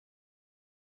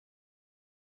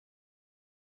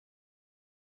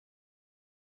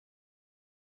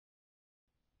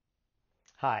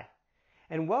Hi,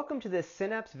 and welcome to this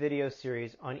Synapse video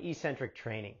series on eccentric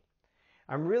training.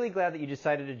 I'm really glad that you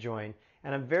decided to join,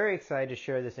 and I'm very excited to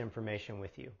share this information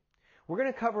with you. We're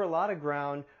going to cover a lot of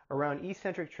ground around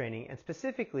eccentric training, and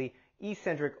specifically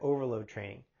eccentric overload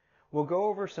training. We'll go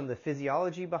over some of the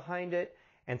physiology behind it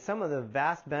and some of the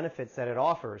vast benefits that it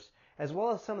offers, as well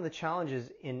as some of the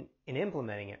challenges in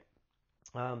implementing it.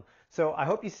 So I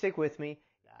hope you stick with me.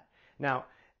 Now,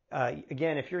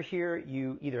 again, if you're here,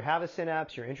 you either have a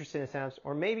Synapse, you're interested in a Synapse,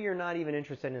 or maybe you're not even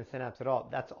interested in a Synapse at all.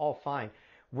 That's all fine.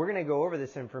 We're going to go over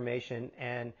this information,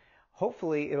 and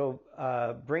hopefully it'll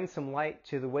bring some light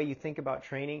to the way you think about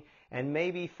training, and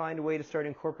maybe find a way to start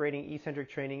incorporating eccentric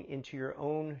training into your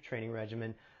own training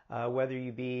regimen, whether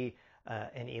you be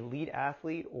an elite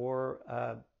athlete or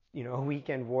a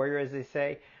weekend warrior, as they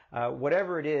say.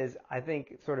 Whatever it is, I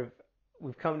think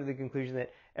we've come to the conclusion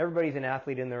that everybody's an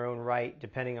athlete in their own right,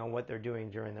 depending on what they're doing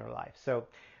during their life. So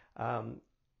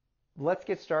let's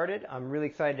get started. I'm really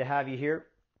excited to have you here.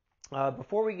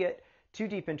 Before we get too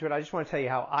deep into it, I just want to tell you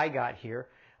how I got here.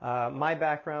 My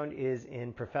background is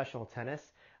in professional tennis.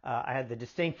 I had the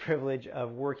distinct privilege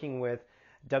of working with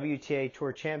WTA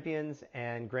Tour champions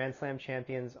and Grand Slam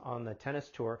champions on the tennis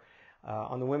tour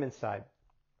on the women's side.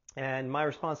 And my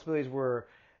responsibilities were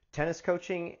tennis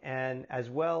coaching, and as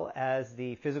well as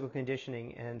the physical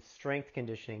conditioning and strength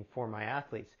conditioning for my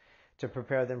athletes to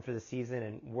prepare them for the season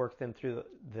and work them through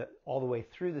all the way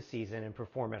through the season and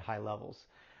perform at high levels.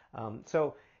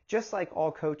 So just like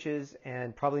all coaches,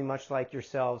 and probably much like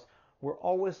yourselves, we're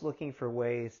always looking for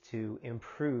ways to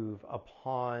improve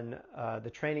upon the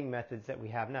training methods that we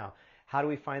have now. How do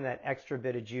we find that extra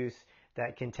bit of juice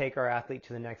that can take our athlete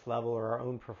to the next level, or our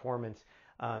own performance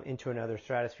into another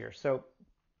stratosphere? So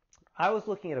I was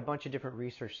looking at a bunch of different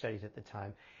research studies at the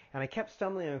time, and I kept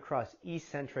stumbling across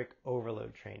eccentric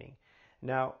overload training.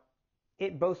 Now,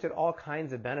 it boasted all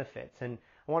kinds of benefits, and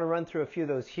I want to run through a few of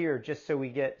those here just so we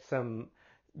get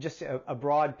just a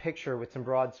broad picture with some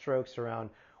broad strokes around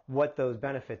what those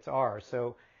benefits are.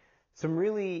 So some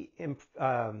really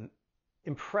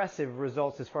impressive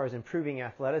results as far as improving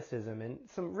athleticism, and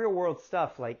some real world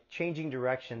stuff like changing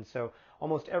direction. So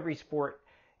almost every sport,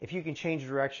 if you can change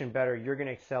direction better, you're going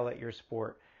to excel at your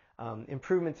sport.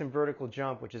 Improvements in vertical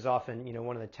jump, which is often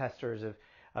one of the testers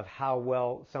of how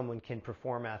well someone can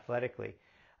perform athletically.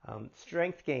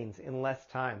 Strength gains in less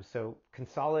time, so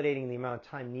consolidating the amount of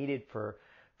time needed for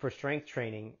strength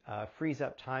training frees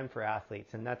up time for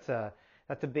athletes, and that's a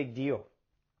big deal.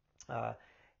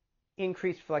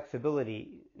 Increased flexibility.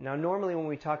 Now, normally when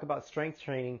we talk about strength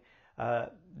training,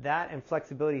 that and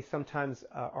flexibility sometimes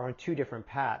are on two different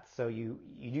paths. So you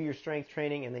do your strength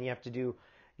training, and then you have to do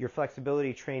your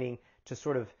flexibility training to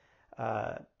sort of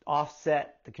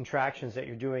offset the contractions that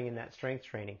you're doing in that strength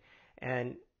training.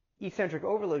 And eccentric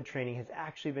overload training has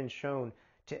actually been shown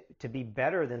to be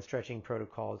better than stretching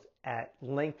protocols at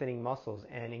lengthening muscles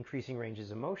and increasing ranges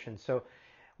of motion. So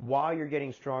while you're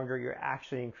getting stronger, you're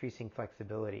actually increasing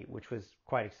flexibility, which was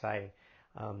quite exciting.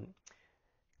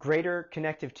 Greater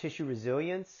connective tissue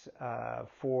resilience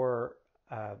for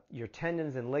your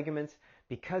tendons and ligaments.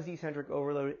 Because eccentric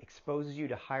overload exposes you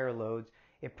to higher loads,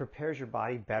 it prepares your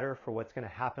body better for what's going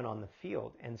to happen on the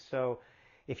field. And so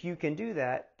if you can do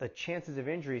that, the chances of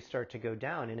injuries start to go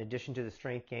down, in addition to the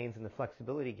strength gains and the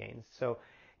flexibility gains. So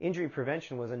injury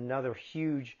prevention was another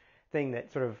huge thing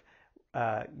that sort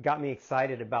of got me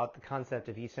excited about the concept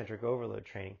of eccentric overload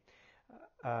training.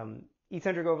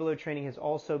 Eccentric overload training has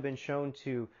also been shown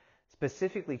to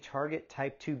specifically target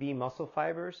type 2B muscle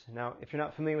fibers. Now, if you're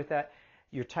not familiar with that,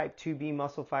 your type 2B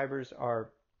muscle fibers are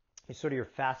sort of your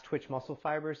fast twitch muscle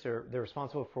fibers. They're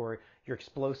responsible for your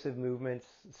explosive movements,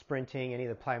 sprinting, any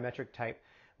of the plyometric type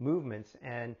movements,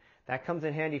 and that comes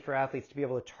in handy for athletes to be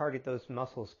able to target those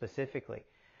muscles specifically.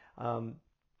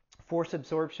 Force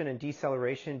absorption and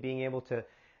deceleration, being able to,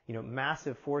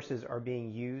 massive forces are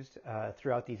being used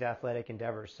throughout these athletic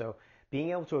endeavors. So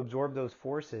being able to absorb those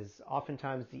forces,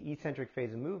 oftentimes the eccentric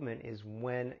phase of movement is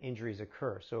when injuries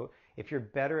occur. So if you're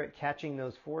better at catching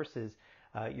those forces,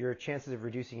 your chances of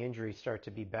reducing injuries start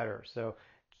to be better. So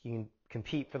you can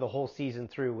compete for the whole season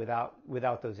through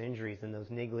without those injuries and those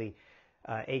niggly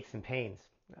aches and pains.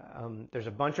 There's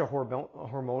a bunch of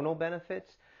hormonal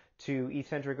benefits to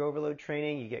eccentric overload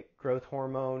training. You get growth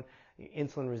hormone,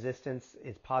 insulin resistance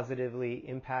is positively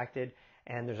impacted,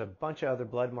 and there's a bunch of other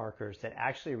blood markers that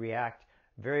actually react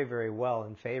very, very well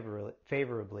and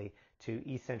favorably to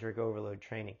eccentric overload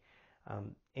training.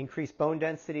 Increased bone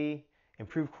density,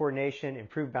 improved coordination,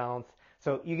 improved balance.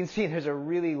 So you can see there's a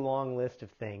really long list of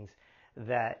things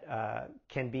that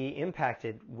can be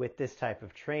impacted with this type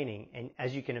of training. And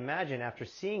as you can imagine, after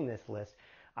seeing this list,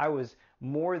 I was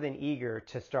more than eager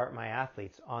to start my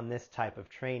athletes on this type of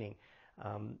training.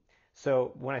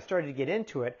 So when I started to get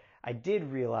into it, I did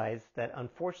realize that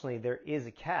unfortunately there is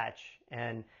a catch,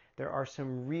 and there are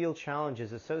some real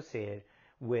challenges associated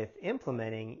with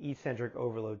implementing eccentric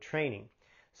overload training.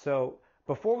 So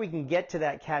before we can get to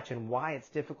that catch and why it's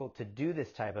difficult to do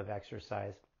this type of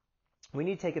exercise, we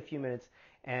need to take a few minutes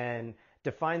and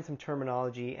define some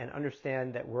terminology and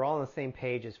understand that we're all on the same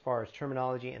page as far as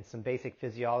terminology and some basic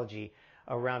physiology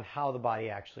around how the body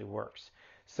actually works.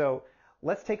 So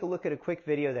let's take a look at a quick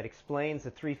video that explains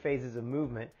the 3 phases of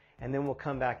movement, and then we'll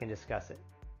come back and discuss it.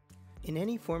 In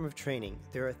any form of training,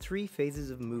 there are 3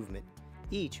 phases of movement,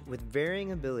 each with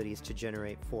varying abilities to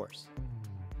generate force.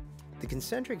 The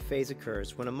concentric phase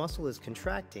occurs when a muscle is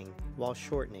contracting while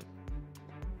shortening.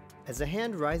 As the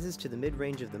hand rises to the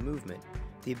mid-range of the movement,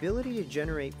 the ability to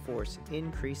generate force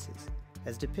increases,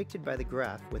 as depicted by the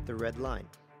graph with the red line.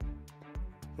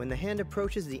 When the hand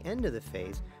approaches the end of the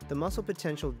phase, the muscle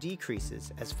potential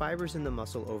decreases as fibers in the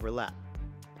muscle overlap.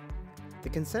 The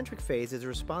concentric phase is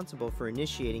responsible for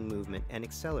initiating movement and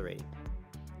accelerating.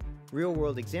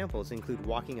 Real-world examples include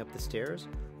walking up the stairs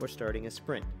or starting a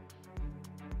sprint.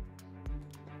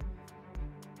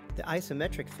 The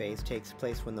isometric phase takes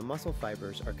place when the muscle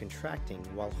fibers are contracting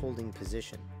while holding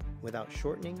position, without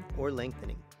shortening or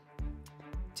lengthening.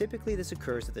 Typically this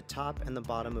occurs at the top and the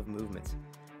bottom of movements.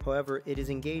 However, it is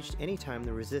engaged anytime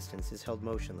the resistance is held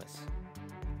motionless.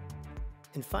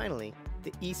 And finally,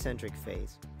 the eccentric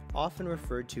phase, often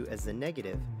referred to as the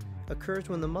negative, occurs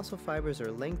when the muscle fibers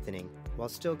are lengthening while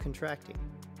still contracting.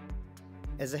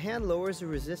 As the hand lowers the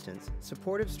resistance,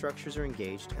 supportive structures are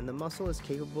engaged and the muscle is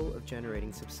capable of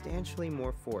generating substantially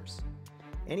more force,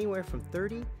 anywhere from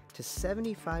 30 to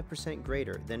 75%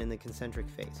 greater than in the concentric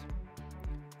phase.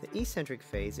 The eccentric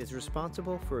phase is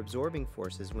responsible for absorbing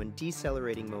forces when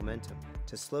decelerating momentum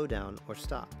to slow down or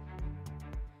stop.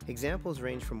 Examples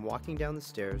range from walking down the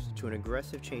stairs to an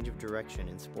aggressive change of direction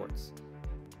in sports.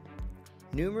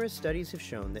 Numerous studies have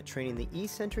shown that training the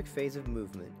eccentric phase of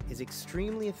movement is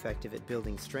extremely effective at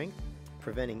building strength,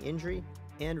 preventing injury,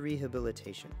 and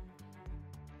rehabilitation.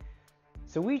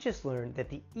 So we just learned that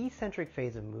the eccentric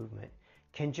phase of movement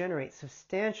can generate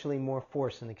substantially more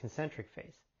force than the concentric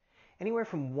phase, anywhere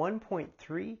from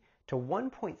 1.3 to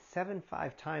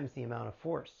 1.75 times the amount of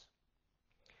force.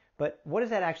 But what does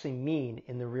that actually mean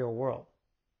in the real world?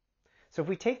 So if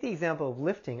we take the example of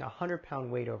lifting a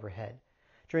 100-pound weight overhead,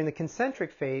 during the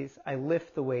concentric phase, I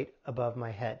lift the weight above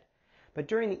my head. But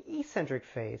during the eccentric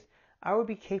phase, I would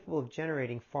be capable of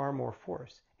generating far more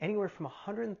force, anywhere from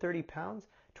 130 pounds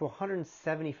to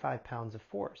 175 pounds of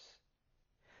force.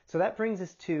 So that brings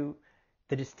us to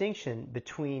the distinction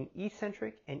between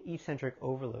eccentric and eccentric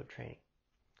overload training.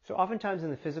 So oftentimes in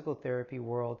the physical therapy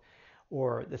world,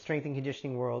 or the strength and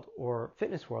conditioning world, or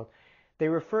fitness world, they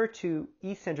refer to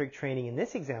eccentric training in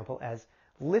this example as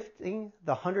lifting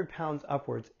the 100 pounds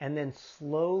upwards and then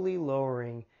slowly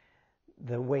lowering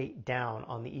the weight down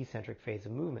on the eccentric phase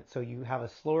of movement. So you have a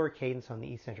slower cadence on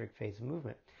the eccentric phase of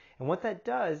movement. And what that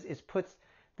does is puts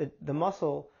the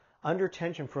muscle under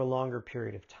tension for a longer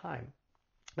period of time.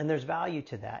 And there's value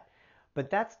to that. But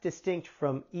that's distinct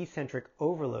from eccentric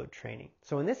overload training.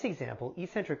 So in this example,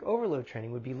 eccentric overload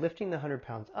training would be lifting the 100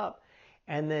 pounds up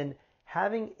and then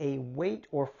having a weight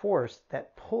or force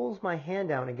that pulls my hand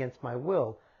down against my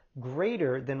will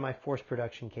greater than my force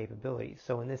production capabilities.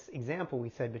 So in this example, we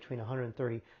said between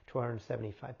 130 to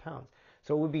 175 pounds.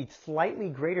 So it would be slightly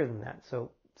greater than that.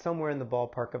 So somewhere in the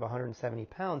ballpark of 170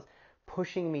 pounds,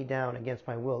 pushing me down against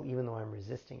my will, even though I'm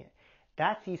resisting it.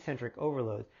 That's eccentric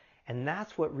overload, and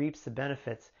that's what reaps the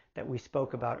benefits that we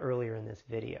spoke about earlier in this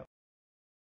video.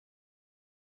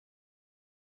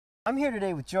 I'm here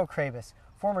today with Joe Kravis,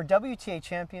 former WTA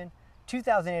champion,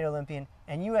 2008 Olympian,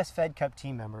 and US Fed Cup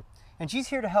team member. And she's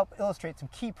here to help illustrate some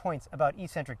key points about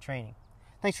eccentric training.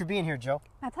 Thanks for being here, Joe.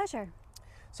 My pleasure.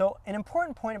 So an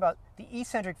important point about the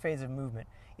eccentric phase of movement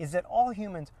is that all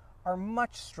humans are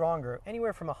much stronger,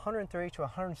 anywhere from 130 to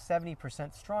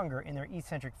 170% stronger in their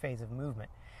eccentric phase of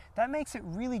movement. That makes it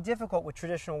really difficult with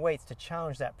traditional weights to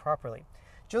challenge that properly.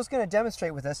 Joe's going to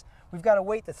demonstrate with us. We've got a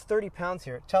weight that's 30 pounds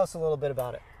here. Tell us a little bit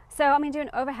about it. So I'm going to do an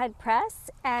overhead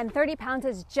press, and 30 pounds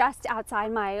is just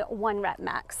outside my 1 rep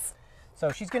max.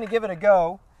 So she's going to give it a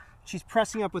go. She's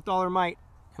pressing up with all her might,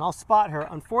 and I'll spot her.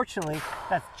 Unfortunately,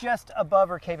 that's just above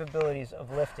her capabilities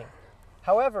of lifting.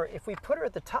 However, if we put her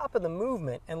at the top of the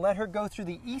movement and let her go through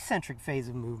the eccentric phase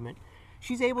of movement,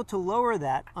 she's able to lower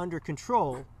that under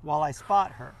control while I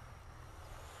spot her.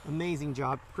 Amazing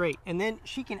job, great. And then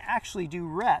she can actually do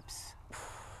reps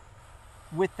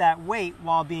with that weight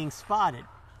while being spotted.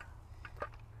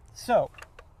 So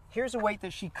here's a weight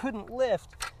that she couldn't lift,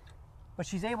 but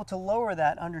she's able to lower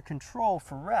that under control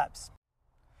for reps.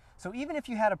 So even if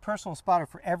you had a personal spotter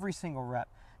for every single rep,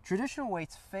 traditional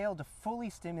weights fail to fully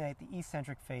stimulate the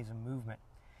eccentric phase of movement.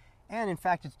 And in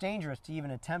fact, it's dangerous to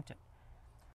even attempt it.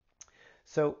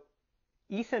 So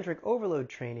eccentric overload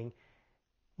training,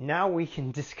 now we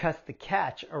can discuss the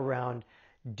catch around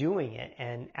doing it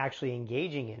and actually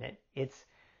engaging in it. It's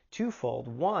twofold.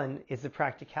 One is the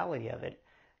practicality of it.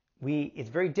 It's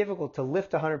very difficult to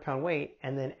lift a 100-pound weight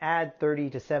and then add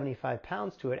 30 to 75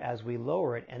 pounds to it as we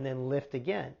lower it and then lift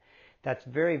again. That's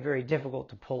very, very difficult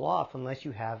to pull off unless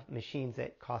you have machines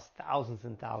that cost thousands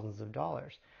and thousands of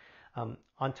dollars.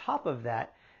 On top of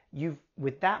that,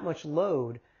 with that much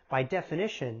load, by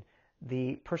definition,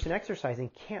 the person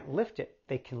exercising can't lift it.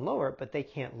 They can lower it, but they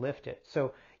can't lift it.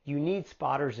 So you need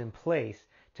spotters in place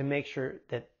to make sure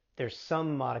that there's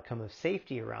some modicum of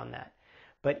safety around that.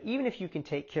 But even if you can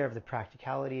take care of the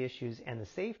practicality issues and the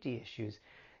safety issues,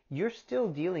 you're still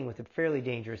dealing with a fairly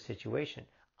dangerous situation.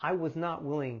 I was not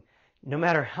willing, no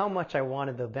matter how much I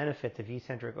wanted the benefits of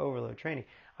eccentric overload training,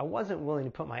 I wasn't willing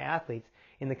to put my athletes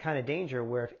in the kind of danger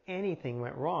where if anything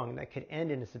went wrong, that could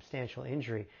end in a substantial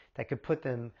injury that could put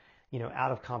them,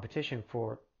 out of competition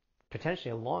for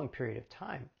potentially a long period of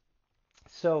time.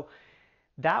 So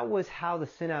that was how the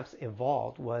Synapse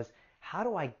evolved, was how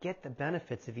do I get the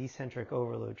benefits of eccentric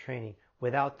overload training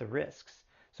without the risks?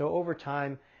 So over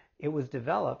time, it was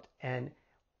developed, and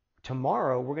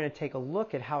tomorrow we're going to take a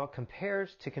look at how it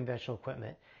compares to conventional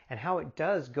equipment and how it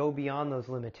does go beyond those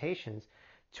limitations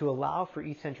to allow for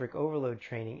eccentric overload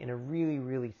training in a really,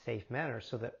 really safe manner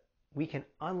so that we can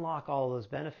unlock all those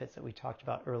benefits that we talked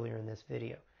about earlier in this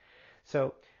video.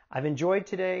 So I've enjoyed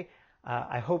today.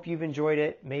 I hope you've enjoyed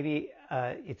it. Maybe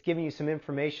it's given you some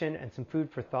information and some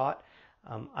food for thought.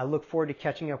 I look forward to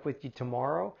catching up with you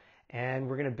tomorrow, and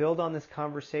we're going to build on this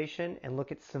conversation and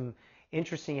look at some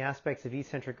interesting aspects of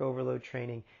eccentric overload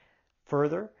training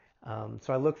further.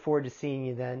 So I look forward to seeing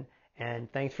you then, and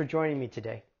thanks for joining me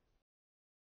today.